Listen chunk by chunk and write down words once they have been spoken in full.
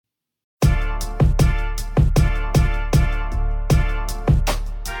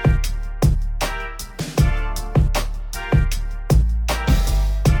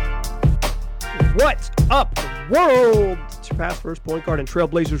up the world? It's your past first point guard and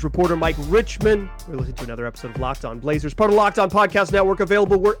Trailblazers reporter Mike Richman. We're listening to another episode of Locked On Blazers, part of Locked On Podcast Network,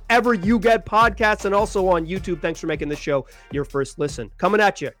 available wherever you get podcasts and also on YouTube. Thanks for making this show your first listen. Coming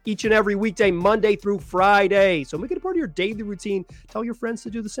at you each and every weekday, Monday through Friday. So make it a part of your daily routine. Tell your friends to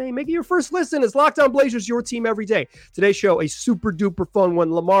do the same. Make it your first listen as Locked On Blazers, your team every day. Today's show, a super duper fun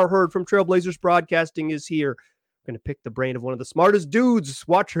one. Lamar Hurd from Trailblazers Broadcasting is here. Going to pick the brain of one of the smartest dudes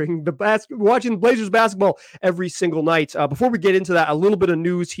watching the Blazers basketball every single night. Before we get into that, a little bit of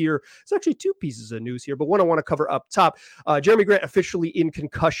news here. It's actually two pieces of news here, but one I want to cover up top. Jeremy Grant officially in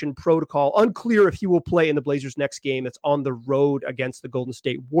concussion protocol. Unclear if he will play in the Blazers' next game. That's on the road against the Golden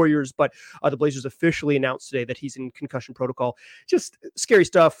State Warriors, but the Blazers officially announced today that he's in concussion protocol. Just scary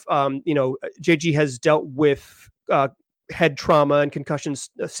stuff. JG has dealt with head trauma and concussion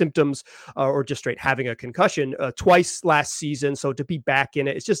symptoms, or just straight having a concussion twice last season. So to be back in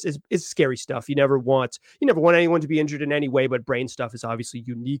it, it's scary stuff. You never want anyone to be injured in any way, but brain stuff is obviously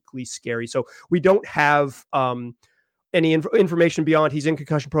uniquely scary. So we don't have any information beyond he's in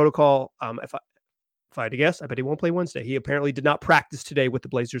concussion protocol. If I had to guess, I bet he won't play Wednesday. He apparently did not practice today with the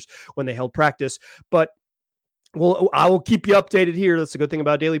Blazers when they held practice, but well, I will keep you updated here. That's a good thing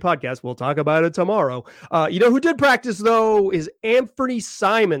about a daily podcast. We'll talk about it tomorrow. Who did practice, though, is Anthony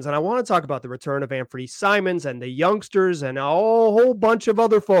Simons. And I want to talk about the return of Anthony Simons and the youngsters and a whole bunch of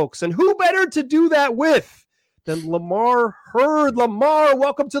other folks. And who better to do that with than Lamar Hurd? Lamar,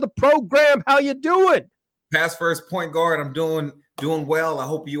 welcome to the program. How you doing? Past first point guard. I'm doing well. I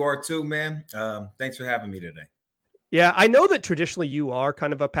hope you are too, man. Thanks for having me today. Yeah, I know that traditionally you are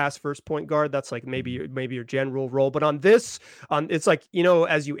kind of a pass first point guard. That's like maybe your general role. But on this, it's like,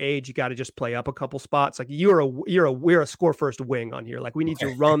 as you age, you got to just play up a couple spots. Like we're a score first wing on here. Like we need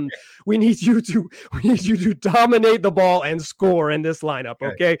to run. We need you to dominate the ball and score in this lineup.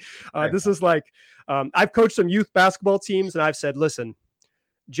 Okay, this is like I've coached some youth basketball teams, and I've said, listen,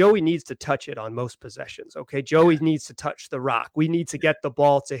 Joey needs to touch it on most possessions. Okay. Joey needs to touch the rock. We need to get the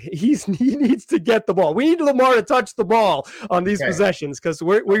ball he needs to get the ball. We need Lamar to touch the ball on these possessions because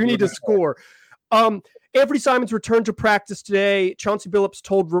we need to score. Anthony Simons returned to practice today. Chauncey Billups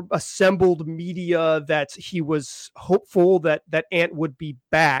told assembled media that he was hopeful that Ant would be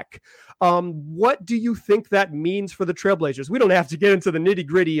back. What do you think that means for the Trailblazers? We don't have to get into the nitty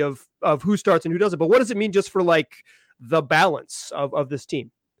gritty of who starts and who doesn't, but what does it mean just for like the balance of this team?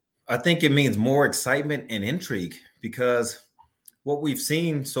 I think it means more excitement and intrigue, because what we've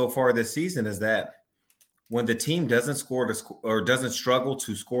seen so far this season is that when the team doesn't doesn't struggle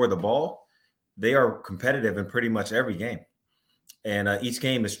to score the ball, they are competitive in pretty much every game. And each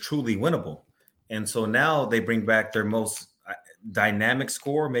game is truly winnable. And so now they bring back their most dynamic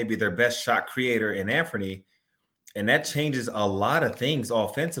scorer, maybe their best shot creator in Anthony. And that changes a lot of things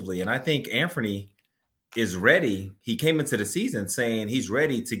offensively. And I think Anthony is ready. He came into the season saying he's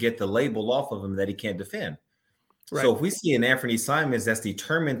ready to get the label off of him that he can't defend. Right. So if we see an Anthony Simons that's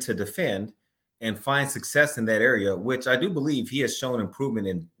determined to defend and find success in that area, which I do believe he has shown improvement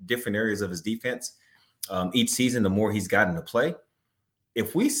in different areas of his defense each season, the more he's gotten to play.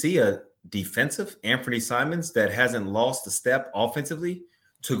 If we see a defensive Anthony Simons that hasn't lost a step offensively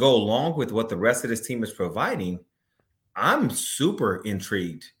to go along with what the rest of this team is providing, I'm super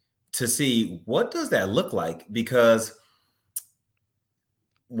intrigued to see what does that look like, because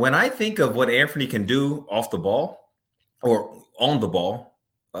when I think of what Anthony can do off the ball or on the ball,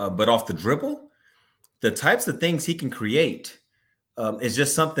 but off the dribble, the types of things he can create is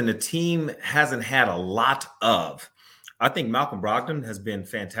just something the team hasn't had a lot of. I think Malcolm Brogdon has been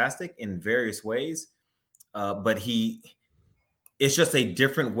fantastic in various ways, but it's just a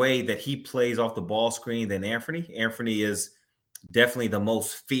different way that he plays off the ball screen than Anthony. Anthony is definitely the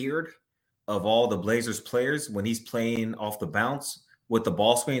most feared of all the Blazers players when he's playing off the bounce with the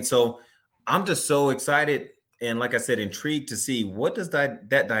ball screen. So I'm just so excited and, like I said, intrigued to see what does that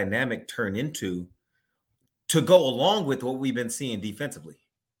dynamic turn into to go along with what we've been seeing defensively.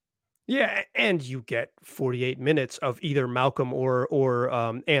 Yeah, and you get 48 minutes of either Malcolm or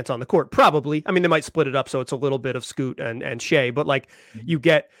Ant on the court, probably. I mean, they might split it up so it's a little bit of Scoot and Shea, but like you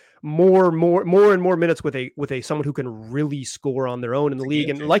get more and more minutes with a someone who can really score on their own in the league.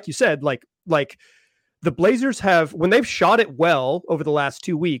 And like you said, like the Blazers have, when they've shot it well over the last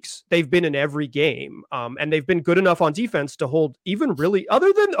 2 weeks, they've been in every game. And they've been good enough on defense to hold, even really,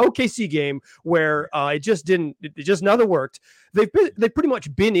 other than the OKC game where it just nothing worked. They've pretty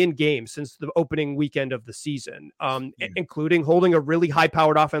much been in games since the opening weekend of the season, including holding a really high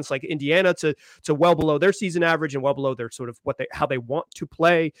powered offense like Indiana to well below their season average and well below their sort of how they want to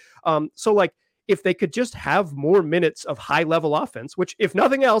play. So like, if they could just have more minutes of high level offense, which if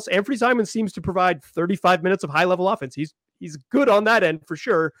nothing else, Anthony Simons seems to provide 35 minutes of high level offense. He's good on that end for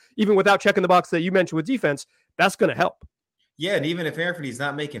sure. Even without checking the box that you mentioned with defense, that's going to help. Yeah. And even if Anthony's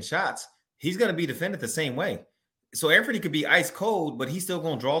not making shots, he's going to be defended the same way. So Anthony could be ice cold, but he's still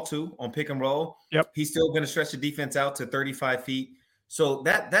going to draw two on pick and roll. Yep. He's still going to stretch the defense out to 35 feet. So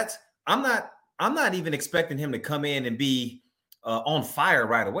that's I'm not even expecting him to come in and be on fire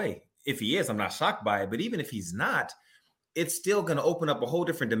right away. If he is, I'm not shocked by it. But even if he's not, it's still going to open up a whole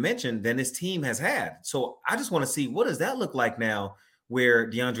different dimension than this team has had. So I just want to see, what does that look like now, where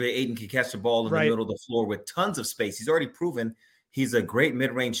DeAndre Ayton can catch the ball in the middle of the floor with tons of space. He's already proven he's a great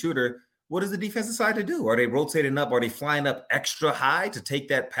mid-range shooter. What does the defense decide to do? Are they rotating up? Are they flying up extra high to take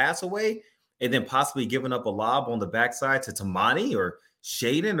that pass away and then possibly giving up a lob on the backside to Tamani or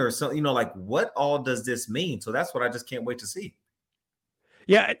Shaedon or something? Like, what all does this mean? So that's what I just can't wait to see.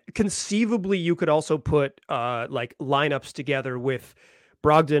 Yeah, conceivably, you could also put like lineups together with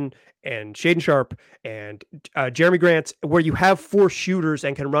Brogdon and Shaedon Sharpe and Jeremy Grant, where you have 4 shooters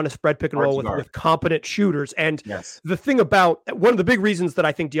and can run a spread pick and roll with competent shooters. And the thing about one of the big reasons that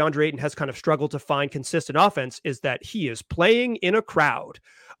I think DeAndre Ayton has kind of struggled to find consistent offense is that he is playing in a crowd.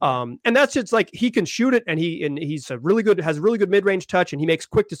 And that's just like, he can shoot it, and he's has a really good mid-range touch, and he makes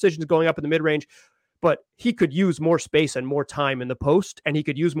quick decisions going up in the mid-range. But he could use more space and more time in the post, and he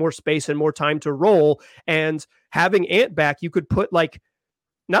could use more space and more time to roll. And having Ant back, you could put like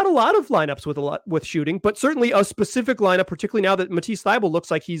not a lot of lineups with shooting, but certainly a specific lineup, particularly now that Matisse Thybulle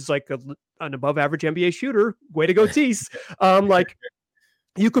looks like he's like an above average NBA shooter. Way to go, Tease. Like,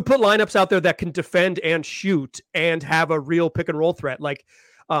 you could put lineups out there that can defend and shoot and have a real pick and roll threat. Like,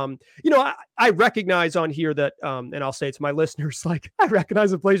 I recognize on here that, and I'll say it to my listeners, like, I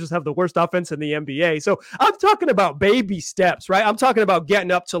recognize the Blazers have the worst offense in the NBA. So I'm talking about baby steps, right? I'm talking about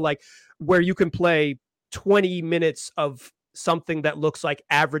getting up to like where you can play 20 minutes of something that looks like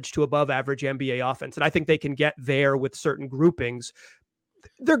average to above average NBA offense. And I think they can get there with certain groupings.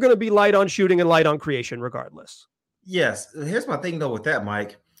 They're going to be light on shooting and light on creation regardless. Yes. Here's my thing though with that,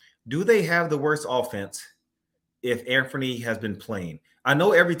 Mike. Do they have the worst offense if Anthony has been playing? I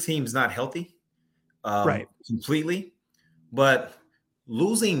know every team's not healthy completely, but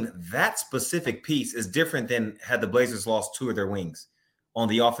losing that specific piece is different than had the Blazers lost 2 of their wings on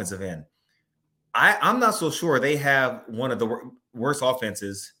the offensive end. I'm not so sure they have one of the worst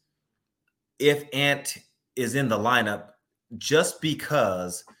offenses if Ant is in the lineup, just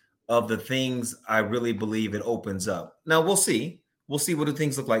because of the things I really believe it opens up. Now, we'll see. We'll see what the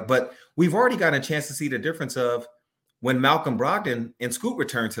things look like. But we've already gotten a chance to see the difference of when Malcolm Brogdon and Scoot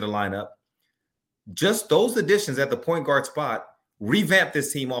returned to the lineup. Just those additions at the point guard spot revamped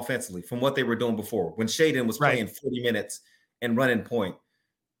this team offensively from what they were doing before, when Shaedon was playing 40 minutes and running point.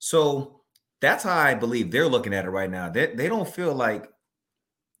 So that's how I believe they're looking at it right now. They don't feel like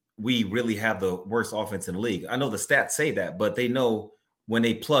we really have the worst offense in the league. I know the stats say that, but they know when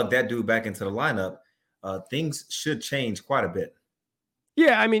they plug that dude back into the lineup, things should change quite a bit.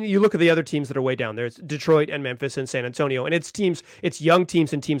 Yeah, I mean, you look at the other teams that are way down there. It's Detroit and Memphis and San Antonio, and it's young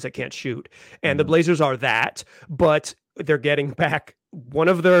teams and teams that can't shoot. And the Blazers are that, but they're getting back one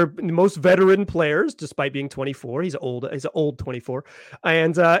of their most veteran players, despite being 24. He's an old 24,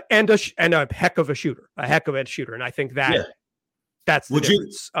 and a heck of a shooter, And I think that's the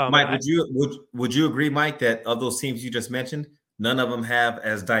difference. Mike, would you agree, Mike, that of those teams you just mentioned, none of them have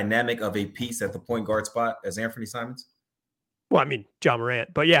as dynamic of a piece at the point guard spot as Anthony Simons? Well, I mean, John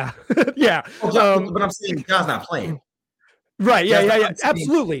Morant, but yeah. Yeah. But I'm saying John's not playing. Right. Yeah.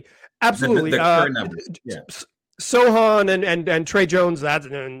 Absolutely. The current numbers. Yeah. Sohan and Trey Jones,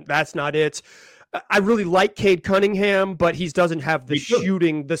 that's not it. I really like Cade Cunningham, but he doesn't have the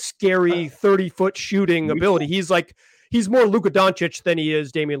shooting, the scary 30-foot shooting ability. He's more Luka Doncic than he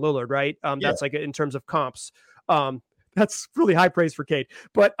is Damian Lillard, right? That's like in terms of comps. That's really high praise for Cade,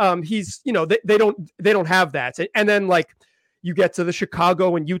 but he's, they don't have that. And then like you get to the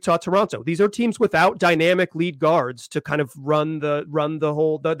Chicago and Utah, Toronto. These are teams without dynamic lead guards to kind of run the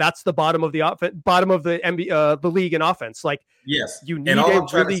whole. That's the bottom of the NBA, the league in offense. Like, yes, you need a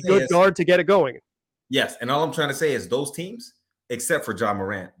really good guard to get it going. Yes, and all I'm trying to say is those teams, except for John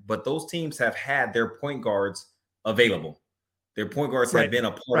Morant, but those teams have had their point guards available. Their point guards have been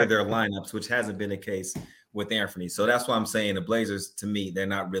a part of their lineups, which hasn't been the case with Anthony. So that's why I'm saying the Blazers, to me, they're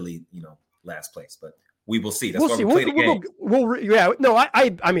not really, last place, but we will see. That's why we play the game.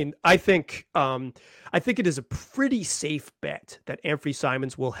 I think it is a pretty safe bet that Anthony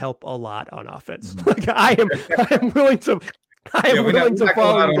Simons will help a lot on offense. Like I am willing to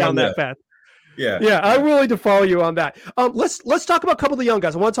follow down that path. Yeah, I'm willing to follow you on that. Let's talk about a couple of the young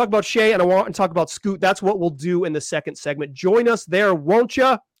guys. I want to talk about Shea and I want to talk about Scoot. That's what we'll do in the second segment. Join us there, won't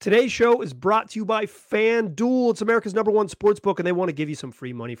you? Today's show is brought to you by FanDuel. It's America's #1 sports book, and they want to give you some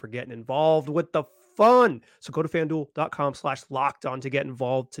free money for getting involved with the fun. So go to FanDuel.com/lockedon to get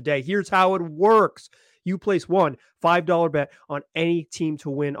involved today. Here's how it works. You place one $5 bet on any team to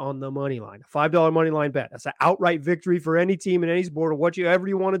win on the money line. A $5 money line bet. That's an outright victory for any team in any sport or whatever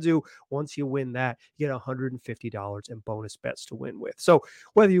you want to do. Once you win that, you get $150 in bonus bets to win with. So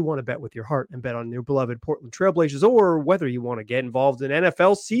whether you want to bet with your heart and bet on your beloved Portland Trailblazers, or whether you want to get involved in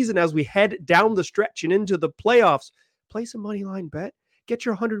NFL season as we head down the stretch and into the playoffs, place a money line bet. Get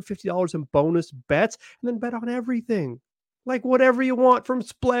your $150 in bonus bets and then bet on everything. Like whatever you want, from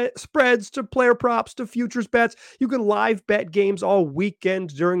spreads to player props to futures bets. You can live bet games all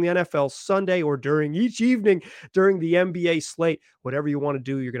weekend during the NFL Sunday or during each evening during the NBA slate. Whatever you want to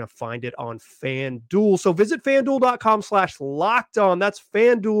do, you're going to find it on FanDuel. So visit FanDuel.com/lockedon. That's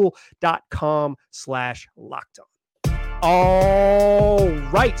FanDuel.com/lockedon. All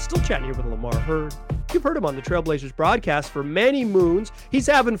right, still chatting here with Lamar Hurd. You've heard him on the Trailblazers broadcast for many moons. He's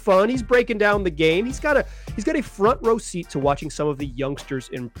having fun. He's breaking down the game. He's got a front row seat to watching some of the youngsters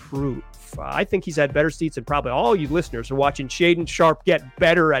improve. I think he's had better seats than probably all you listeners are watching Shaedon Sharpe get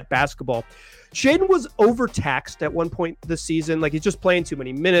better at basketball. Shaedon was overtaxed at one point this season. Like, he's just playing too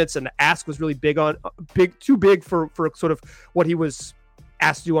many minutes, and the ask was really too big for sort of what he was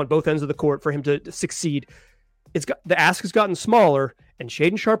asked to do on both ends of the court for him to succeed. The ask has gotten smaller, and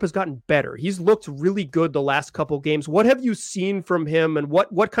Shaedon Sharpe has gotten better. He's looked really good the last couple games. What have you seen from him, and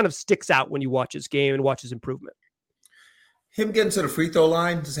what kind of sticks out when you watch his game and watch his improvement? Him getting to the free throw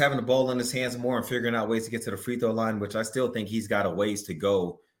line, just having the ball in his hands more and figuring out ways to get to the free throw line, which I still think he's got a ways to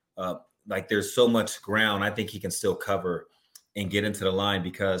go. Like, there's so much ground. I think he can still cover and get into the line,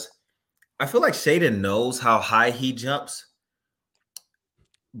 because I feel like Shaedon knows how high he jumps,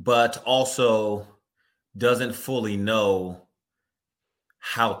 but also doesn't fully know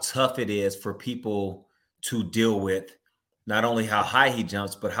how tough it is for people to deal with, not only how high he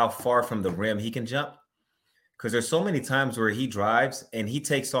jumps, but how far from the rim he can jump. Because there's so many times where he drives and he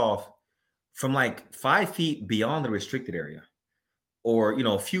takes off from like 5 feet beyond the restricted area, or,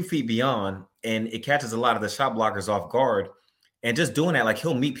 a few feet beyond, and it catches a lot of the shot blockers off guard. And just doing that, like,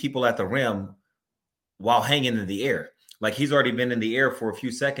 he'll meet people at the rim while hanging in the air. Like, he's already been in the air for a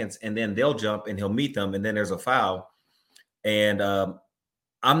few seconds, and then they'll jump and he'll meet them, and then there's a foul. And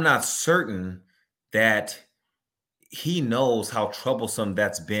I'm not certain that he knows how troublesome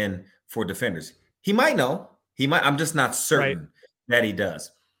that's been for defenders. He might know. I'm just not certain that he does.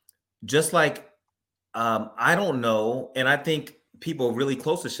 Just like I don't know, and I think people really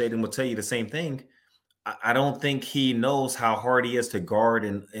close to Shaedon will tell you the same thing. I don't think he knows how hard he is to guard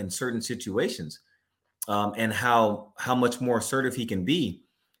in certain situations. And how much more assertive he can be.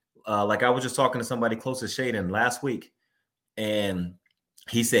 Like, I was just talking to somebody close to Shaedon last week, and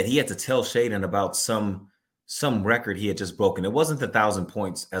he said he had to tell Shaedon about some record he had just broken. It wasn't the 1,000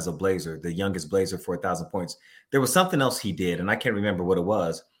 points as a Blazer, the youngest Blazer for 1,000 points. There was something else he did, and I can't remember what it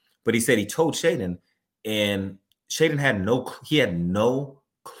was. But he said he told Shaedon, and Shaedon had no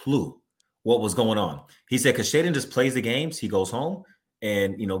clue what was going on. He said, because Shaedon just plays the games, he goes home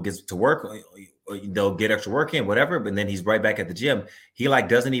and gets to work. They'll get extra work in, whatever, but then he's right back at the gym. He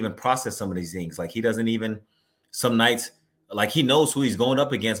doesn't even process some of these things. Like, he doesn't even, some nights, like, he knows who he's going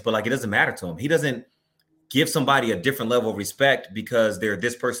up against, but like, it doesn't matter to him. He doesn't give somebody a different level of respect because they're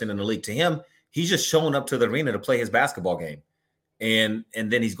this person in the league. To him, he's just showing up to the arena to play his basketball game. And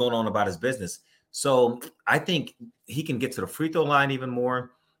then he's going on about his business. So I think he can get to the free throw line even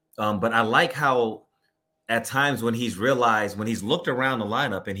more. But I like how, at times when he's looked around the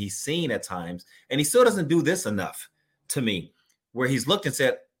lineup and he's seen at times, and he still doesn't do this enough to me, where he's looked and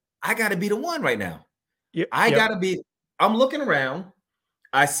said, I got to be the one right now. I'm looking around.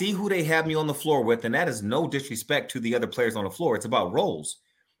 I see who they have me on the floor with, and that is no disrespect to the other players on the floor. It's about roles.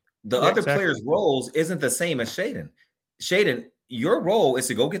 The other players' roles isn't the same as Shaedon. Shaedon, your role is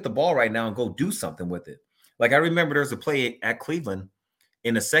to go get the ball right now and go do something with it. Like, I remember there's a play at Cleveland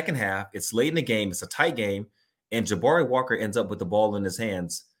in the second half. It's late in the game. It's a tight game. And Jabari Walker ends up with the ball in his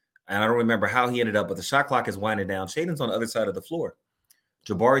hands. And I don't remember how he ended up, but the shot clock is winding down. Shaedon's on the other side of the floor.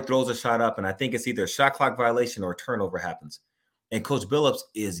 Jabari throws a shot up, and I think it's either a shot clock violation or a turnover happens. And Coach Billups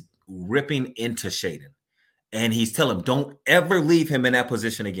is ripping into Shaedon. And he's telling him, don't ever leave him in that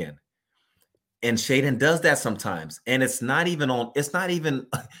position again. And Shaedon does that sometimes. And it's not even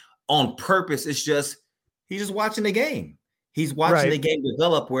on purpose. It's just, he's just watching the game. He's watching the game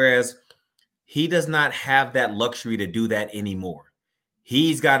develop, whereas he does not have that luxury to do that anymore.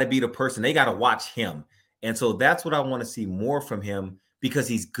 He's got to be the person. They got to watch him. And so that's what I want to see more from him, because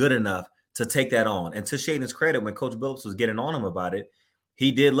he's good enough to take that on. And to Shaedon's credit, when Coach Billups was getting on him about it,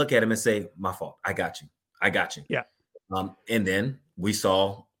 he did look at him and say, my fault. I got you. I got you. Yeah. And then we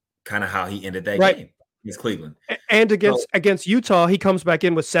saw kind of how he ended that game against Cleveland. And against Utah, he comes back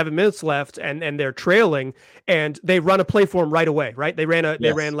in with 7 minutes left and they're trailing, and they run a play for him right away, right? They got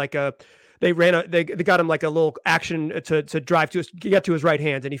him like a little action to drive to get to his right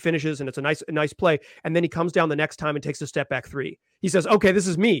hand, and he finishes, and it's a nice play. And then he comes down the next time and takes a step back 3. He says, okay, this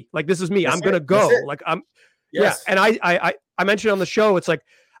is me. Like, this is me. I'm going to go. Like, I'm, yes. Yeah. And I mentioned on the show, it's like,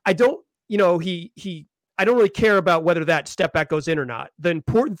 I don't really care about whether that step back goes in or not. The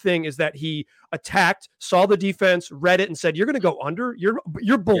important thing is that he attacked, saw the defense, read it, and said, you're going to go under.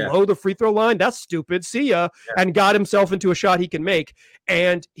 You're below the free throw line. That's stupid. See ya. Yeah. And got himself into a shot he can make.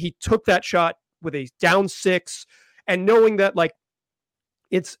 And he took that shot with a down 6, and knowing that, like,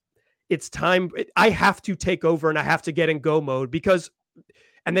 it's time. I have to take over and I have to get in go mode, because,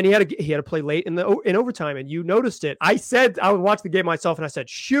 and then he had to play late in overtime, and you noticed it. I would watch the game myself, and I said,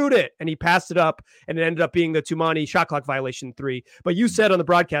 shoot it. And he passed it up, and it ended up being the Tumani shot clock violation 3. But you said on the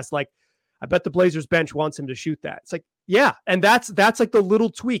broadcast, like, I bet the Blazers bench wants him to shoot that. It's like, yeah. And that's like the little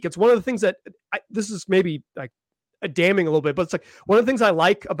tweak. It's one of the things that this is maybe like damning a little bit, but it's like one of the things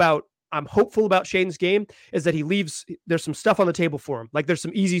I'm hopeful about Shaedon's game is that there's some stuff on the table for him. Like, there's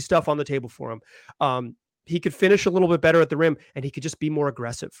some easy stuff on the table for him. He could finish a little bit better at the rim, and he could just be more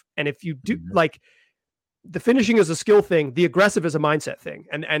aggressive. And if you do, like, the finishing is a skill thing, the aggressive is a mindset thing.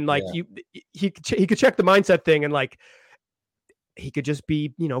 And like, he could check the mindset thing, and like, he could just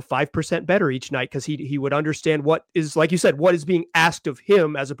be, 5% better each night, because he would understand what is, like you said, what is being asked of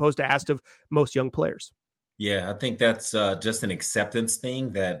him as opposed to asked of most young players. Yeah, I think that's just an acceptance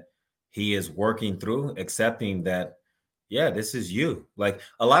thing that he is working through, accepting that, this is you. Like,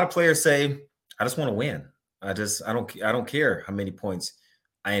 a lot of players say, I just want to win. I don't care how many points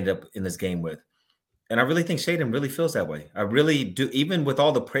I end up in this game with. And I really think Shaedon really feels that way. I really do. Even with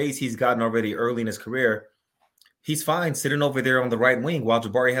all the praise he's gotten already early in his career, he's fine sitting over there on the right wing while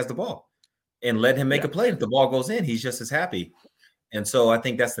Jabari has the ball, and let him make a play. If the ball goes in, he's just as happy. And so I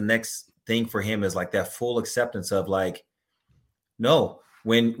think that's the next thing for him, is like that full acceptance of, like, no,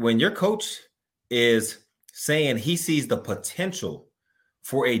 when your coach is saying he sees the potential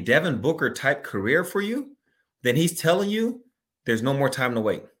for a Devin Booker type career for you, then he's telling you there's no more time to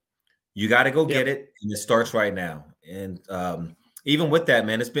wait. You got to go get it, and it starts right now. And even with that,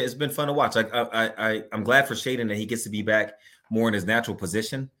 man, it's been fun to watch. I'm glad for Shaedon that he gets to be back more in his natural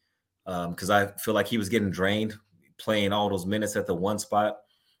position, because I feel like he was getting drained playing all those minutes at the one spot.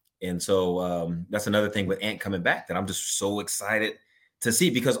 And so that's another thing with Ant coming back that I'm just so excited to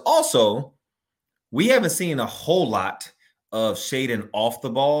see, because also we haven't seen a whole lot of Shaedon off the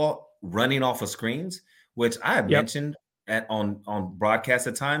ball, running off of screens, which I have mentioned on broadcast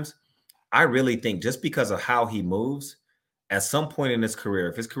at times. I really think just because of how he moves, at some point in his career,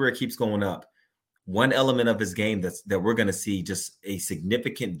 if his career keeps going up, one element of his game that we're going to see just a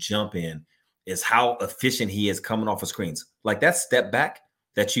significant jump in is how efficient he is coming off of screens. Like that step back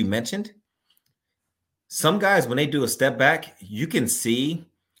that you mentioned. Some guys, when they do a step back, you can see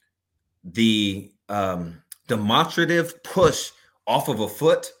the demonstrative push off of a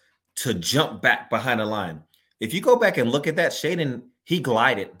foot to jump back behind the line. If you go back and look at that, Shaedon, he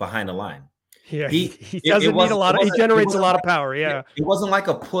glided behind the line. Yeah, he doesn't need a lot. He generates a lot of power. Yeah, it wasn't like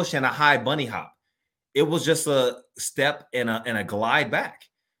a push and a high bunny hop. It was just a step and a glide back.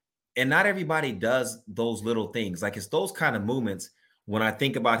 And not everybody does those little things. Like, it's those kind of movements when I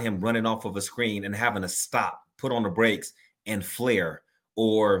think about him running off of a screen and having to stop, put on the brakes, and flare,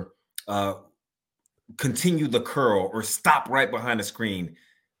 or continue the curl, or stop right behind the screen.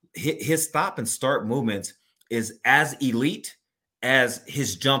 His stop and start movements is as elite as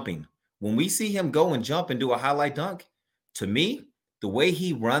his jumping. When we see him go and jump and do a highlight dunk, to me, the way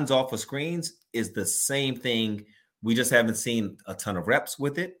he runs off of screens is the same thing. We just haven't seen a ton of reps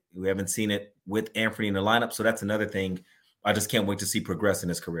with it. We haven't seen it with Anthony in the lineup. So that's another thing I just can't wait to see progress in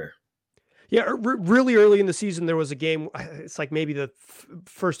his career. Yeah, really early in the season, there was a game, it's like maybe the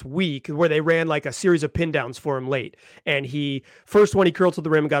first week, where they ran like a series of pin downs for him late. And first one, he curled to the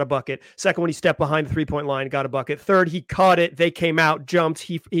rim and got a bucket. Second one, he stepped behind the 3-point line, got a bucket. Third, he caught it. They came out, jumped.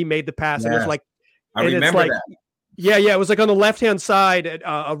 He made the pass. And it's like, I remember that. Yeah. It was like on the left-hand side at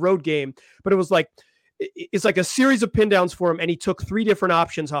a road game, but it was like, it's like a series of pin downs for him. And he took 3 different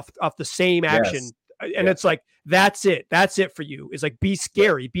options off the same action. Yes. And it's like, that's it for you. It's like, be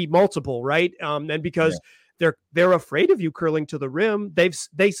scary, be multiple, right? And because they're afraid of you curling to the rim,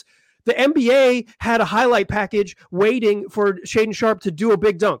 the NBA had a highlight package waiting for Shaedon Sharpe to do a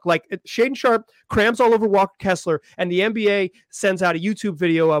big dunk. Like Shaedon Sharpe crams all over Walker Kessler, and the NBA sends out a YouTube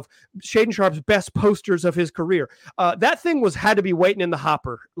video of Shaedon Sharpe's best posters of his career. That thing had to be waiting in the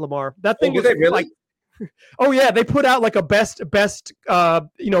hopper, Lamar. That thing was really? like, oh yeah, they put out like a best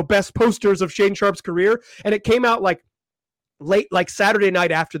posters of Shaedon Sharpe's career, and it came out like late, like Saturday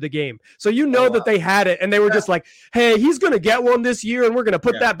night after the game. So that they had it, and they were just like, hey, he's going to get one this year, and we're going to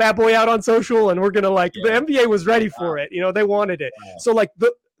put that bad boy out on social, and we're going to the NBA was ready for it. They wanted it. Wow. So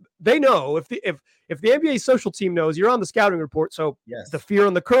they know if the NBA social team knows, you're on the scouting report. So the fear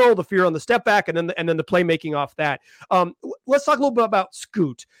on the curl, the fear on the step back, and then the playmaking off that. Let's talk a little bit about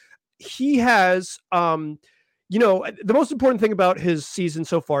Scoot. He has, the most important thing about his season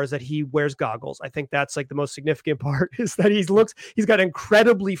so far is that he wears goggles. I think that's like the most significant part, is that he's got an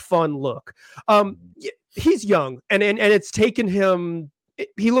incredibly fun look. He's young, and it's taken him,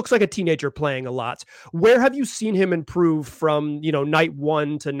 he looks like a teenager playing a lot. Where have you seen him improve from, night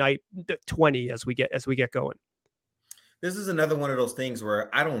 1 to night 20 as we get going? This is another one of those things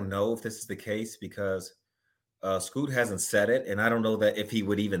where I don't know if this is the case, because Scoot hasn't said it, and I don't know that if he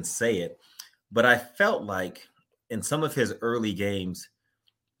would even say it, but I felt like in some of his early games,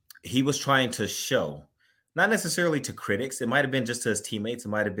 he was trying to show, not necessarily to critics. It might've been just to his teammates. It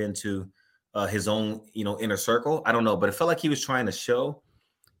might've been to his own, inner circle. I don't know, but it felt like he was trying to show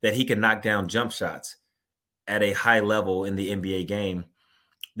that he could knock down jump shots at a high level in the NBA game,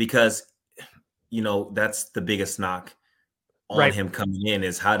 because, that's the biggest knock on him coming in,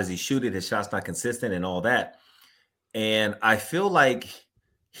 is how does he shoot it? His shot's not consistent and all that. And I feel like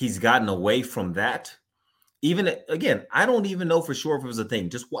he's gotten away from that. Even again, I don't even know for sure if it was a thing.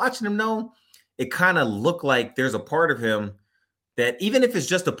 Just watching him it kind of looked like there's a part of him that, even if it's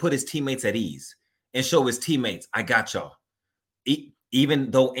just to put his teammates at ease and show his teammates, I got y'all.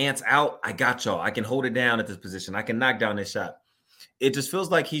 Even though Ant's out, I got y'all. I can hold it down at this position. I can knock down this shot. It just feels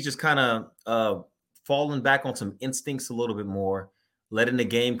like he's just kind of falling back on some instincts a little bit more, letting the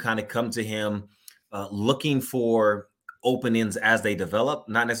game kind of come to him, looking for openings as they develop,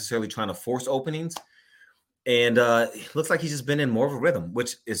 not necessarily trying to force openings. And it looks like he's just been in more of a rhythm,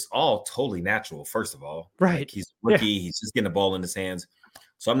 which is all totally natural, first of all. Right. Like, he's rookie. He's just getting the ball in his hands.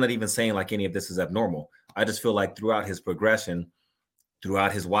 So I'm not even saying like any of this is abnormal. I just feel like throughout his progression,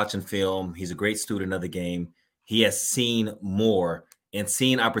 throughout his watching film, he's a great student of the game. He has seen more and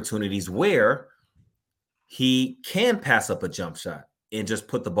seen opportunities where he can pass up a jump shot and just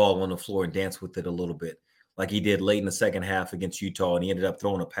put the ball on the floor and dance with it a little bit, like he did late in the second half against Utah. And he ended up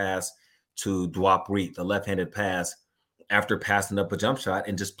throwing a pass to Dwap Reed, the left-handed pass, after passing up a jump shot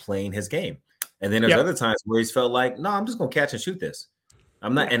and just playing his game. And then there's other times where he's felt like, no, I'm just going to catch and shoot this.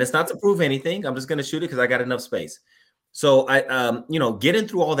 I'm not, and it's not to prove anything. I'm just going to shoot it because I got enough space. So getting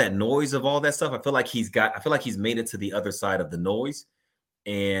through all that noise of all that stuff, I feel like he's made it to the other side of the noise,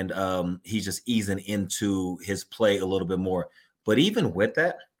 and he's just easing into his play a little bit more. But even with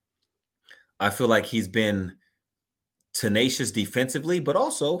that, I feel like he's been tenacious defensively, but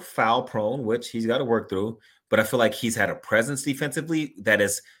also foul prone, which he's got to work through. But I feel like he's had a presence defensively that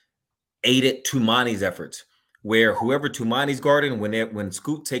has aided Tumani's efforts, where whoever Tumani's guarding, when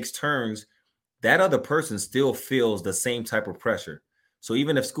Scoot takes turns, that other person still feels the same type of pressure. So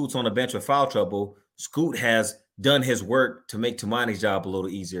even if Scoot's on the bench with foul trouble, Scoot has done his work to make Tumani's job a little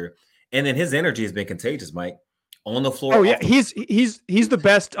easier. And then his energy has been contagious, Mike. On the floor. Oh yeah, he's the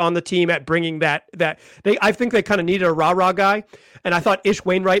best on the team at bringing that. I think they kind of needed a rah-rah guy, and I thought Ish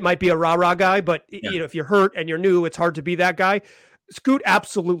Wainwright might be a rah-rah guy, but if you're hurt and you're new, it's hard to be that guy. Scoot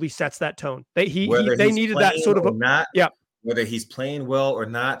absolutely sets that tone. They needed that sort of whether he's playing well or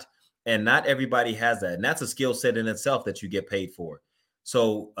not, and not everybody has that, and that's a skill set in itself that you get paid for.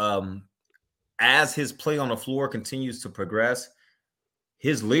 So as his play on the floor continues to progress,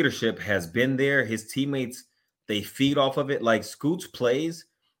 his leadership has been there. His teammates, they feed off of it. Like Scoot's plays,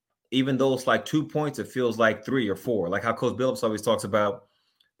 even though it's like 2 points, it feels like 3 or 4. Like how Coach Billups always talks about,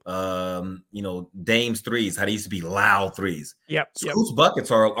 Dame's threes, how they used to be loud threes. Scoot's buckets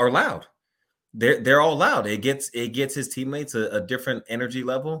are loud. They're all loud. It gets his teammates a different energy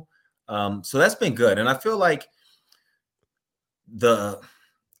level. So that's been good. And I feel like the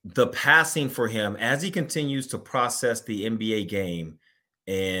passing for him, as he continues to process the NBA game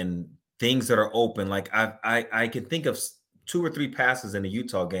and things that are open, like I can think of 2 or 3 passes in the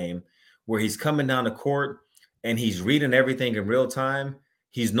Utah game where he's coming down the court and he's reading everything in real time.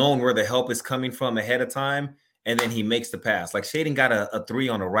 He's knowing where the help is coming from ahead of time, and then he makes the pass. Like Shaedon got a 3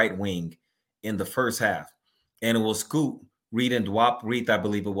 on the right wing in the first half, and it was Scoot reading Dwap Reed, I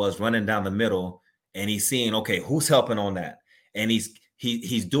believe it was, running down the middle, and he's seeing, okay, who's helping on that? And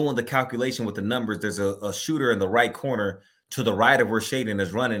he's doing the calculation with the numbers. There's a shooter in the right corner to the right of where Shaedon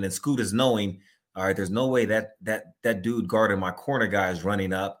is running, and Scoot is knowing, all right, there's no way that dude guarding my corner guy is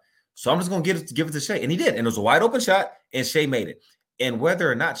running up. So I'm just going to give it to Shea. And he did. And it was a wide open shot, and Shea made it. And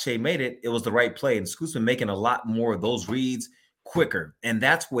whether or not Shea made it, it was the right play. And Scoot's been making a lot more of those reads quicker. And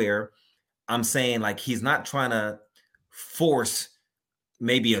that's where I'm saying, like, he's not trying to force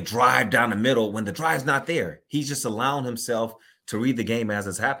maybe a drive down the middle when the drive's not there. He's just allowing himself to read the game as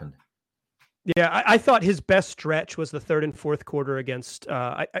it's happened. Yeah, I thought his best stretch was the third and fourth quarter against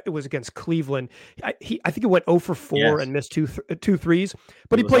it was against Cleveland. I think he went 0 for 4 and missed two threes,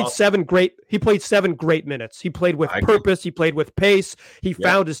 but he played awesome. He played 7 great minutes. He played with purpose. He played with pace. He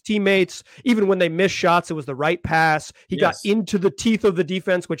found his teammates. Even when they missed shots, it was the right pass. He got into the teeth of the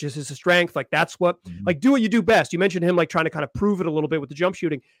defense, which is his strength. Like, that's what, like, do what you do best. You mentioned him, like, trying to kind of prove it a little bit with the jump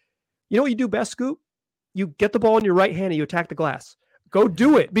shooting. You know what you do best, Scoop? You get the ball in your right hand and you attack the glass. Go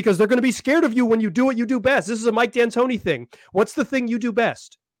do it, because they're going to be scared of you when you do what you do best. This is a Mike D'Antoni thing. What's the thing you do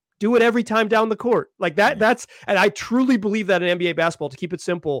best? Do it every time down the court. Like that. That's, and I truly believe that in NBA basketball, to keep it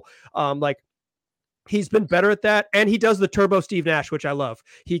simple, like, he's been better at that. And he does the turbo Steve Nash, which I love.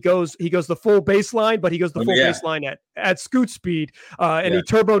 He goes the full baseline, but he goes the full baseline at Scoot speed. And he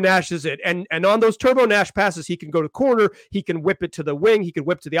turbo Nashes it. And on those turbo Nash passes, he can go to corner. He can whip it to the wing. He can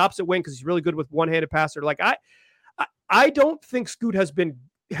whip to the opposite wing, because he's really good with one-handed passer. Like, I don't think Scoot has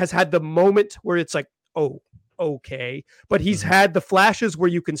had the moment where it's like, oh, okay, but he's had the flashes where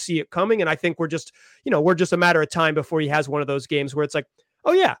you can see it coming. And I think we're just a matter of time before he has one of those games where it's like,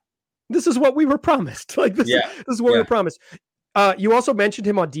 oh yeah, this is what we were promised. Like, this is what we were promised. You also mentioned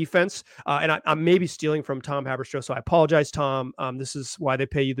him on defense, and I'm maybe stealing from Tom Haberstroh, so I apologize, Tom. This is why they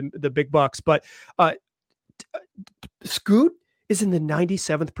pay you the big bucks, but Scoot is in the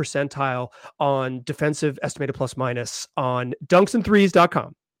 97th percentile on defensive estimated plus minus on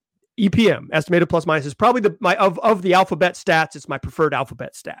dunksandthrees.com. EPM, estimated plus minus, is probably of the alphabet stats, it's my preferred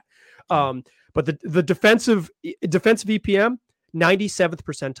alphabet stat. But the defensive EPM, 97th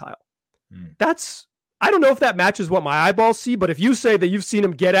percentile. That's, I don't know if that matches what my eyeballs see, but if you say that you've seen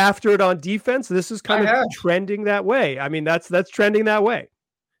him get after it on defense, this is kind of trending that way. I mean, that's trending that way.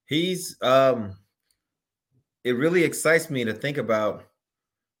 He's it really excites me to think about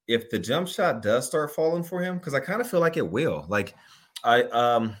if the jump shot does start falling for him, because I kind of feel like it will. Like,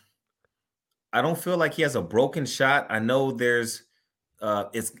 I don't feel like he has a broken shot. I know there's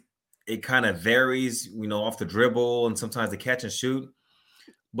it kind of varies, off the dribble and sometimes the catch and shoot.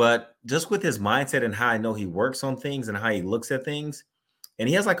 But just with his mindset and how I know he works on things and how he looks at things, and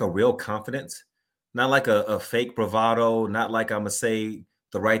he has like a real confidence, not like a fake bravado, not like I'm gonna say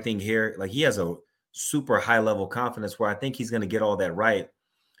the right thing here. Like, he has a super high level confidence where I think he's going to get all that right.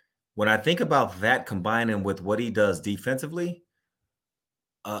 When I think about that combining with what he does defensively,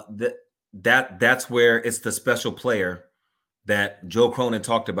 that's where it's the special player that Joe Cronin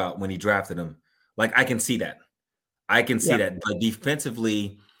talked about when he drafted him. Like, I can see that. But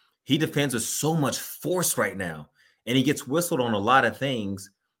defensively, he defends with so much force right now, and he gets whistled on a lot of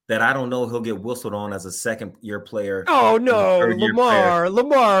things that I don't know he'll get whistled on as a second-year player. Oh no,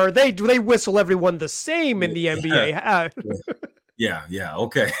 Lamar, they whistle everyone the same in the NBA. Yeah,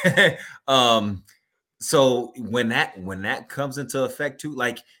 okay. So when that comes into effect too,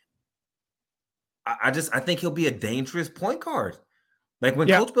 like, I think he'll be a dangerous point guard. Like, when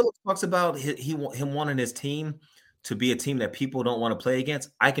Coach Billups talks about him wanting his team to be a team that people don't want to play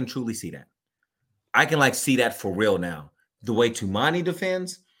against, I can truly see that. I can see that for real now. The way Tumani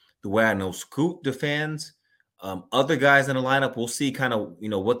defends, the way I know Scoot defends, other guys in the lineup, we'll see kind of,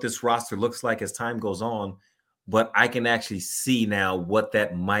 what this roster looks like as time goes on. But I can actually see now what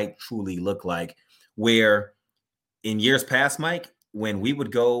that might truly look like, where in years past, Mike, when we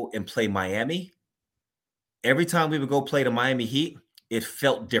would go and play Miami, every time we would go play the Miami Heat, it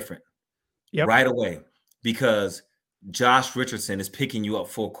felt different right away, because Josh Richardson is picking you up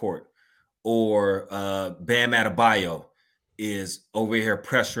full court, or Bam Adebayo is over here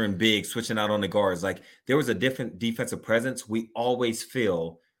pressuring big, switching out on the guards. Like, there was a different defensive presence we always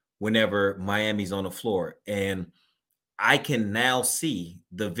feel whenever Miami's on the floor. And I can now see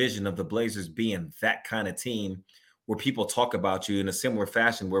the vision of the Blazers being that kind of team where people talk about you in a similar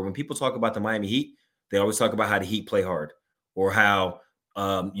fashion, where when people talk about the Miami Heat, they always talk about how the Heat play hard, or how,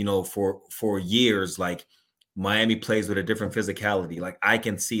 for years, like, Miami plays with a different physicality. Like, I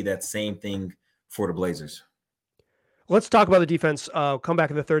can see that same thing for the Blazers. Let's talk about the defense. Come back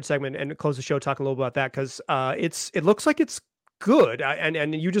in the third segment and close the show talking a little about that, because it looks like it's good.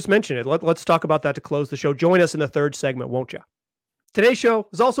 And you just mentioned it. Let's talk about that to close the show. Join us in the third segment, won't you? Today's show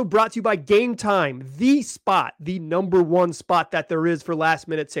is also brought to you by Game Time, the spot, the number one spot that there is for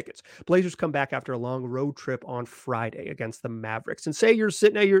last-minute tickets. Blazers come back after a long road trip on Friday against the Mavericks. And say you're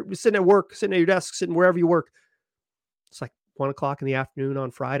sitting at work, sitting at your desk, sitting wherever you work. It's like 1 o'clock in the afternoon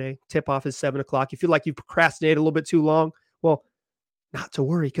on Friday. Tip-off is 7 o'clock. You feel like you've procrastinated a little bit too long. Well, not to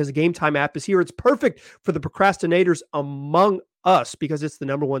worry, because the Game Time app is here. It's perfect for the procrastinators among us because it's the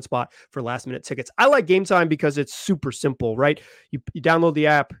number one spot for last minute tickets. I like Game Time because it's super simple, right? You download the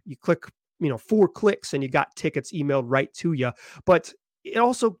app, you click, 4 clicks and you got tickets emailed right to you. But it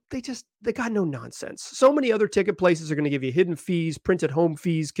also, they got no nonsense. So many other ticket places are going to give you hidden fees, printed home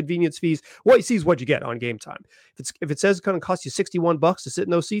fees, convenience fees. What you see is what you get on Game Time. If it says it's going to cost you $61 to sit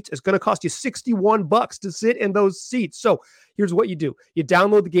in those seats, it's going to cost you $61 to sit in those seats. So here's what you do. You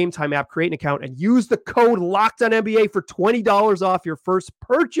download the Game Time app, create an account, and use the code LOCKEDONNBA for $20 off your first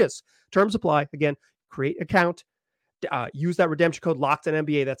purchase. Terms apply. Again, create an account. Use that redemption code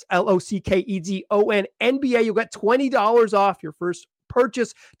LOCKEDONNBA. That's LOCKEDON NBA. You'll get $20 off your first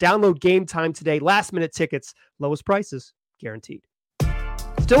purchase. Download Game Time today. Last minute tickets, lowest prices guaranteed.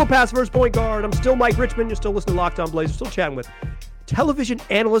 Still a pass first point guard. I'm still Mike Richmond. You're still listening to Locked On Blazers. Still chatting with television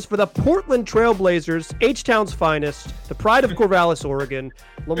analyst for the Portland Trail Blazers, H-Town's finest, the pride of Corvallis, Oregon,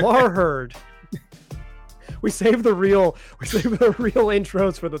 Lamar Hurd. We saved the real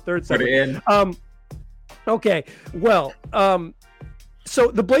intros for the third segment. Okay. Well,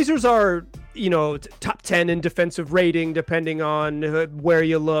 so the Blazers are, top 10 in defensive rating, depending on where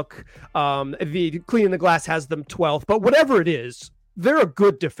you look. The Cleaning the Glass has them 12th, but whatever it is, they're a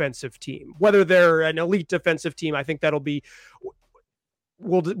good defensive team. Whether they're an elite defensive team, I think that'll be,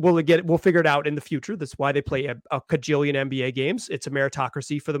 we'll figure it out in the future. That's why they play a cajillion NBA games. It's a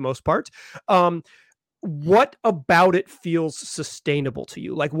meritocracy for the most part. What about it feels sustainable to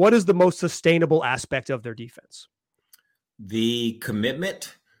you? Like, what is the most sustainable aspect of their defense? The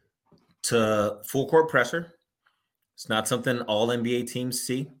commitment to full court pressure. It's not something all NBA teams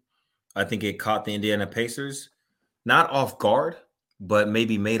see. I think it caught the Indiana Pacers not off guard, but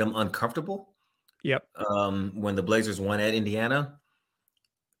maybe made them uncomfortable. Yep. When the Blazers won at Indiana,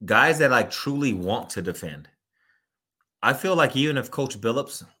 guys that truly want to defend. I feel like even if Coach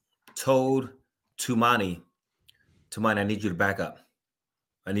Billups told Tumani, I need you to back up.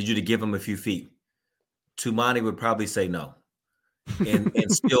 I need you to give him a few feet. Tumani would probably say no and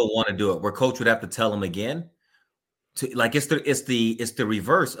still want to do it. Where coach would have to tell him again. It's the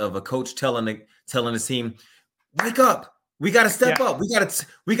reverse of a coach telling the team, wake up. We got to step up. We got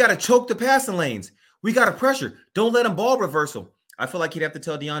to choke the passing lanes. We got to pressure. Don't let him ball reversal. I feel like he'd have to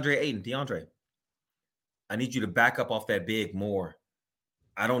tell DeAndre, I need you to back up off that big more.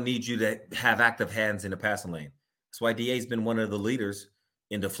 I don't need you to have active hands in the passing lane. That's why DA's been one of the leaders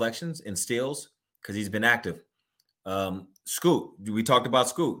in deflections and steals because he's been active. Scoot, we talked about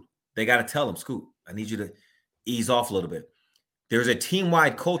Scoot. They got to tell him, Scoot, I need you to ease off a little bit. There's a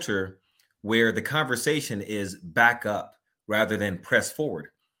team-wide culture where the conversation is back up rather than press forward.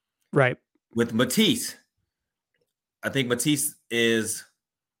 Right. With Matisse, I think Matisse is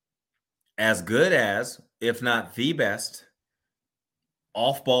as good as, if not the best,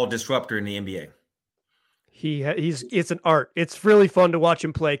 off-ball disruptor in the NBA. It's an art. It's really fun to watch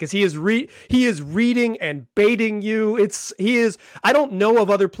him play because he is reading and baiting you. I don't know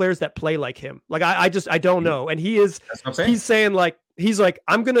of other players that play like him. Like I don't know. And he's saying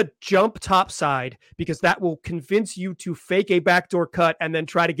I'm going to jump topside because that will convince you to fake a backdoor cut and then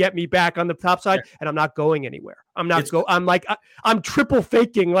try to get me back on the top side. And I'm not going anywhere. I'm triple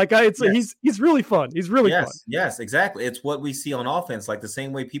faking. He's really fun. He's really fun. Yes, exactly. It's what we see on offense. Like the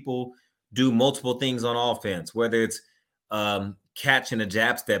same way people do multiple things on offense, whether it's catch in a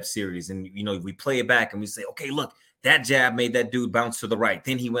jab step series. And, we play it back and we say, okay, look, that jab made that dude bounce to the right.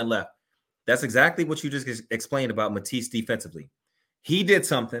 Then he went left. That's exactly what you just explained about Matisse defensively. He did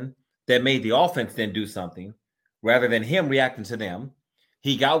something that made the offense then do something rather than him reacting to them.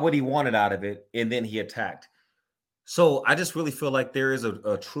 He got what he wanted out of it, and then he attacked. So I just really feel like there is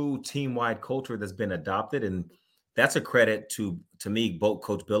a true team-wide culture that's been adopted, and that's a credit to me, both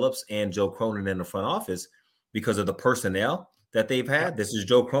Coach Billups and Joe Cronin in the front office because of the personnel that they've had. Yeah. This is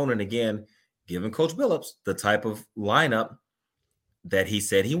Joe Cronin, again, giving Coach Billups the type of lineup that he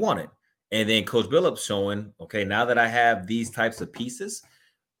said he wanted. And then Coach Billups showing, okay, now that I have these types of pieces,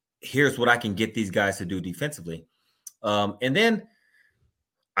 here's what I can get these guys to do defensively. And then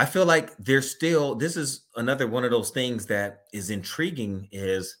I feel like this is another one of those things that is intriguing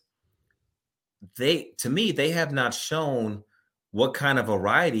is they have not shown what kind of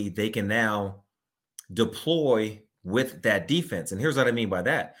variety they can now deploy with that defense. And here's what I mean by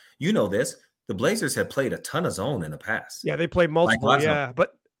that. You know this, the Blazers have played a ton of zone in the past. Yeah, they played multiple. Yeah,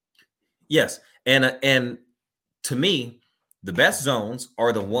 but yes, and to me, the best zones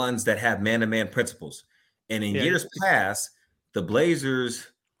are the ones that have man-to-man principles. And in years past, the Blazers,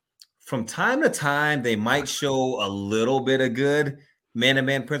 from time to time, they might show a little bit of good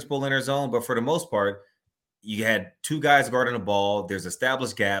man-to-man principle in their zone, but for the most part, you had two guys guarding the ball. There's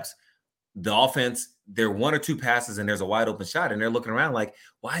established gaps. The offense, there are one or two passes, and there's a wide open shot, and they're looking around like,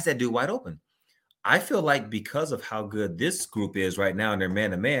 why is that dude wide open? I feel like because of how good this group is right now in their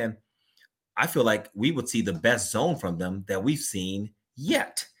man-to-man, I feel like we would see the best zone from them that we've seen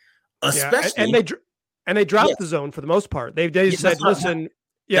yet. Especially, and they dropped the zone for the most part. They said, listen.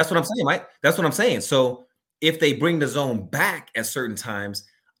 That's what I'm saying, Mike. That's what I'm saying. So if they bring the zone back at certain times,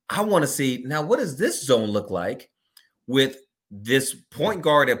 I want to see now, what does this zone look like with this point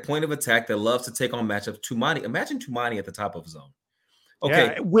guard at point of attack that loves to take on matchups? Tumani, imagine Tumani at the top of zone.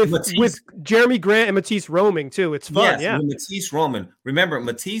 Okay, with Jeremy Grant and Matisse roaming too. It's fun. Yes, with Matisse roaming. Remember,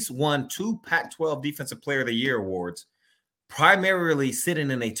 Matisse won 2 Pac-12 Defensive Player of the Year awards, primarily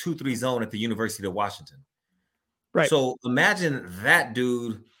sitting in a 2-3 zone at the University of Washington. Right. So imagine that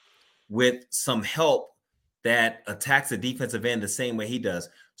dude with some help that attacks the defensive end the same way he does.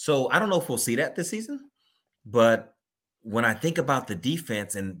 So I don't know if we'll see that this season, but when I think about the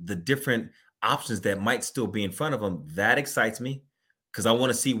defense and the different options that might still be in front of them, that excites me because I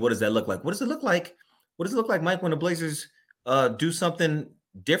want to see what does that look like. What does it look like? What does it look like, Mike, when the Blazers do something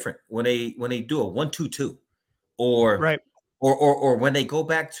different, when they do a 1-2-2, or or when they go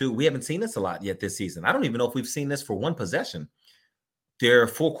back to, we haven't seen this a lot yet this season. I don't even know if we've seen this for one possession. Their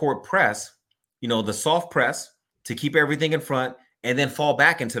full court press, the soft press to keep everything in front and then fall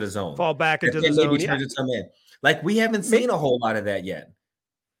back into the zone. Like we haven't seen a whole lot of that yet.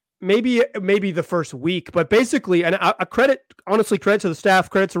 Maybe the first week, but basically, and credit to the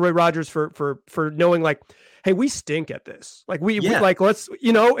staff, credit to Roy Rogers for knowing like, hey, we stink at this. Like we like, let's,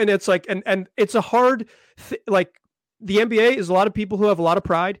 and it's like, and it's a hard, like the NBA is a lot of people who have a lot of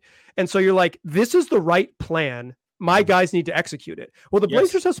pride. And so you're like, this is the right plan. My guys need to execute it. Well, the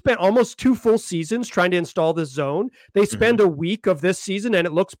Blazers have spent almost 2 full seasons trying to install this zone. They spend a week of this season and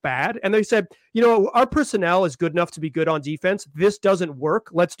it looks bad. And they said, our personnel is good enough to be good on defense. This doesn't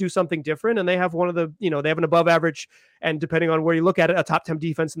work. Let's do something different. And they have one of the, they have an above average, and depending on where you look at it, a top 10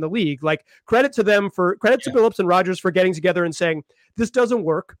 defense in the league. Like credit to Billups and Rogers for getting together and saying, this doesn't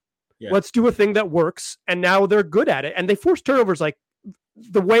work. Yeah. Let's do a thing that works. And now they're good at it. And they force turnovers like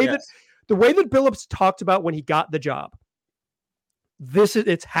the way that Billups talked about when he got the job.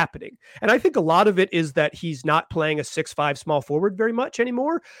 It's happening. And I think a lot of it is that he's not playing a 6'5" small forward very much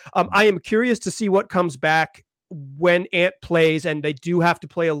anymore. I am curious to see what comes back when Ant plays, and they do have to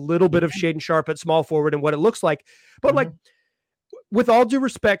play a little bit of Shaedon Sharpe at small forward and what it looks like. But like, with all due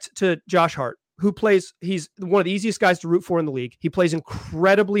respect to Josh Hart, who plays, he's one of the easiest guys to root for in the league. He plays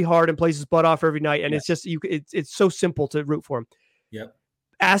incredibly hard and plays his butt off every night. And it's just, it's so simple to root for him. Yep.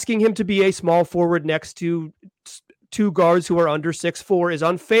 Asking him to be a small forward next to 2 guards who are under 6'4" is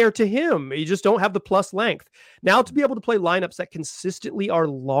unfair to him. You just don't have the plus length. Now to be able to play lineups that consistently are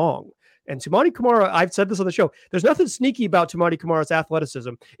long. And Toumani Camara, I've said this on the show, there's nothing sneaky about Toumani Camara's athleticism.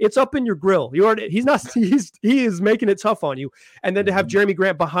 It's up in your grill. He is making it tough on you. And then to have Jeremy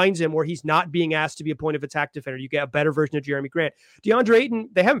Grant behind him where he's not being asked to be a point of attack defender, you get a better version of Jeremy Grant. DeAndre Ayton,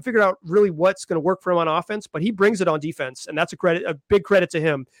 they haven't figured out really what's going to work for him on offense, but he brings it on defense. And that's a big credit to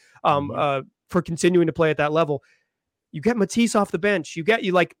him for continuing to play at that level. You get Matisse off the bench.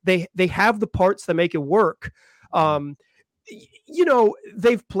 They have the parts that make it work.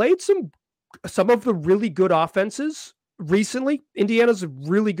 They've played some of the really good offenses recently. Indiana's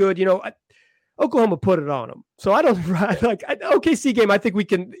really good. Oklahoma put it on them. So I don't like OKC game. I think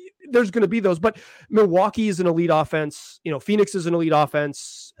there's going to be those, but Milwaukee is an elite offense. Phoenix is an elite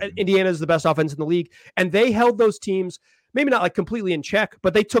offense. Indiana is the best offense in the league. And they held those teams, maybe not like completely in check,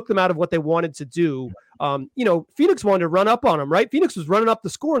 but they took them out of what they wanted to do. Phoenix wanted to run up on them, right? Phoenix was running up the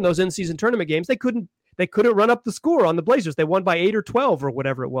score in those in-season tournament games. They couldn't run up the score on the Blazers. They won by 8 or 12 or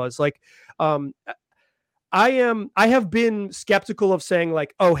whatever it was. Like, I have been skeptical of saying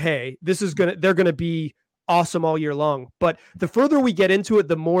like, oh, hey, they're going to be awesome all year long. But the further we get into it,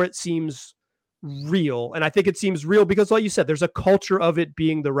 the more it seems real. And I think it seems real because, like you said, there's a culture of it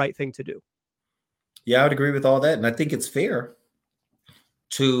being the right thing to do. Yeah, I would agree with all that. And I think it's fair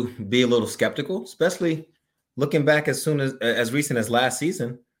to be a little skeptical, especially looking back as recent as last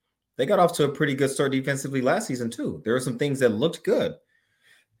season. They got off to a pretty good start defensively last season too. There were some things that looked good,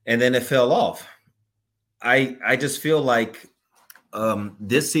 and then it fell off. I just feel like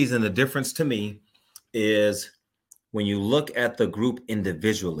this season, the difference to me is when you look at the group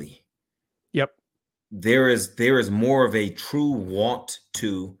individually. Yep. there is more of a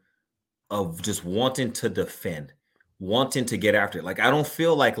true of just wanting to defend, wanting to get after it. Like, I don't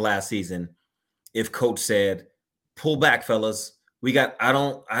feel like last season if coach said, pull back, fellas. I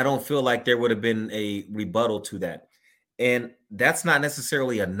don't feel like there would have been a rebuttal to that. And that's not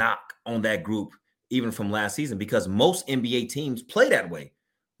necessarily a knock on that group, even from last season, because most NBA teams play that way.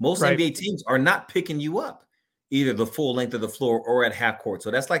 Most NBA teams are not picking you up either the full length of the floor or at half court.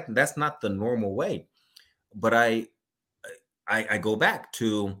 So that's not the normal way. But I go back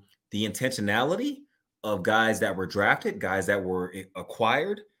to the intentionality of guys that were drafted, guys that were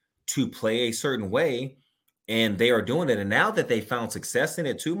acquired to play a certain way, and they are doing it. And now that they found success in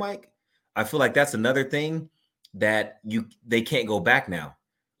it too, Mike, I feel like that's another thing that they can't go back now.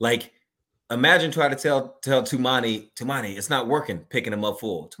 Like, imagine trying to tell Tumani, it's not working, picking him up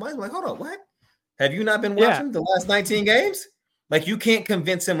full. Tumani's like, hold on, what? Have you not been watching the last 19 games? Like, you can't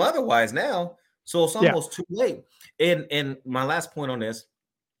convince him otherwise now. So it's almost too late. And my last point on this,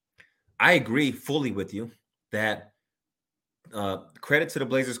 I agree fully with you that credit to the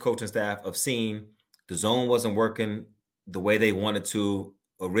Blazers coaching staff of seeing the zone wasn't working the way they wanted to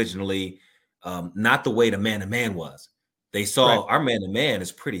originally, not the way the man-to-man was. They saw our man-to-man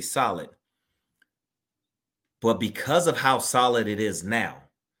is pretty solid. But because of how solid it is now,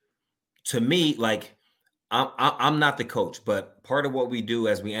 to me, like, I'm not the coach, but part of what we do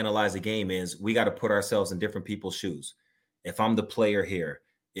as we analyze the game is we got to put ourselves in different people's shoes. If I'm the player here,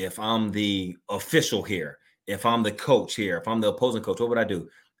 if I'm the official here, if I'm the coach here, if I'm the opposing coach, what would I do?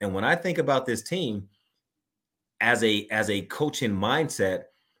 And when I think about this team as a coaching mindset,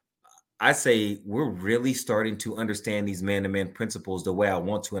 I say we're really starting to understand these man-to-man principles the way I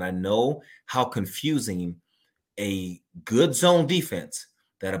want to. And I know how confusing a good zone defense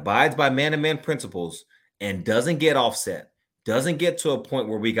that abides by man-to-man principles and doesn't get offset, doesn't get to a point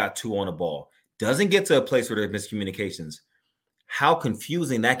where we got two on the ball, doesn't get to a place where there's miscommunications, how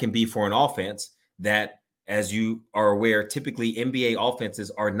confusing that can be for an offense that, as you are aware, typically NBA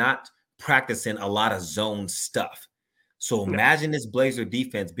offenses are not practicing a lot of zone stuff. So imagine this Blazer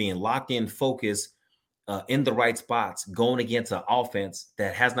defense being locked in, focused in the right spots, going against an offense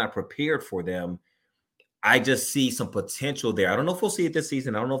that has not prepared for them. I just see some potential there. I don't know if we'll see it this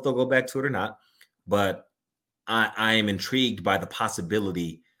season. I don't know if they'll go back to it or not, but I am intrigued by the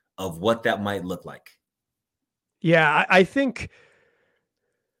possibility of what that might look like. Yeah, I think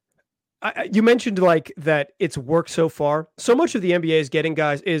you mentioned like that it's worked so far. So much of the NBA is getting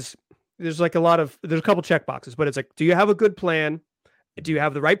guys is there's a couple check boxes, but it's like, do you have a good plan? Do you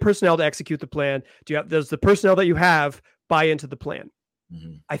have the right personnel to execute the plan? Does the personnel that you have buy into the plan?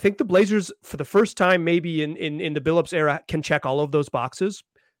 Mm-hmm. I think the Blazers, for the first time, maybe in the Billups era, can check all of those boxes.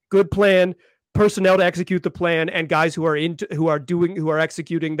 Good plan, personnel to execute the plan, and guys who are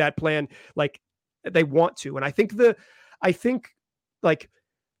executing that plan like they want to. And I think like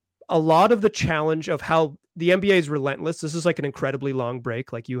a lot of the challenge of how the NBA is relentless. This is like an incredibly long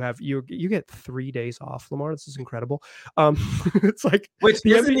break. Like you get 3 days off, Lamar. This is incredible. It's like, which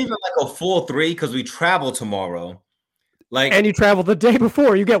isn't even like a full 3 because we travel tomorrow. Like, and you travel the day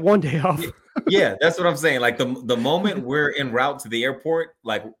before, you get 1 day off. Yeah, that's what I'm saying. Like the moment we're en route to the airport,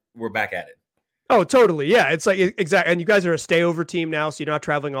 like we're back at it. Oh, totally. Yeah, it's like exactly. And you guys are a stayover team now, so you're not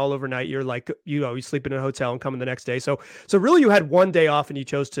traveling all overnight. You're like, you sleep in a hotel and come in the next day. So really, you had 1 day off, and you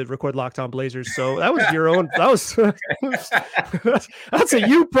chose to record Locked On Blazers. So that was your own. That's a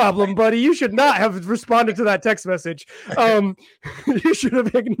you problem, buddy. You should not have responded to that text message. You should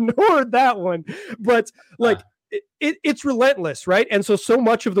have ignored that one. But like, it's relentless, right? And so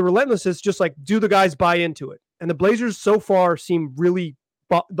much of the relentless is just like, do the guys buy into it? And the Blazers so far seem really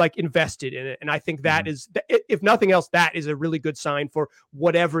like invested in it. And I think that is, if nothing else, that is a really good sign for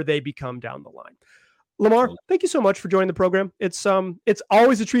whatever they become down the line. Lamar, thank you so much for joining the program. It's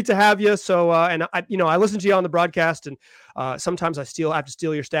always a treat to have you. So, and I listen to you on the broadcast, and sometimes I have to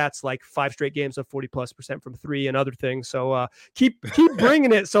steal your stats, like 5 straight games of 40+% from 3 and other things. So keep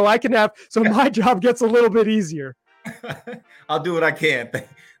bringing it so so my job gets a little bit easier. I'll do what I can.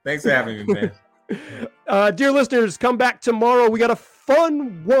 Thanks for having me, man. Dear listeners, come back tomorrow. We got a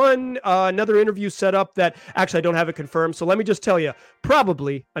fun one, another interview set up that actually I don't have it confirmed. So let me just tell you,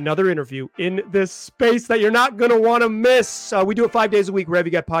 probably another interview in this space that you're not going to want to miss. We do it 5 days a week, wherever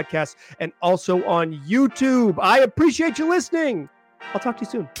you get podcasts, and also on YouTube. I appreciate you listening. I'll talk to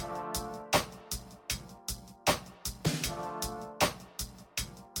you soon.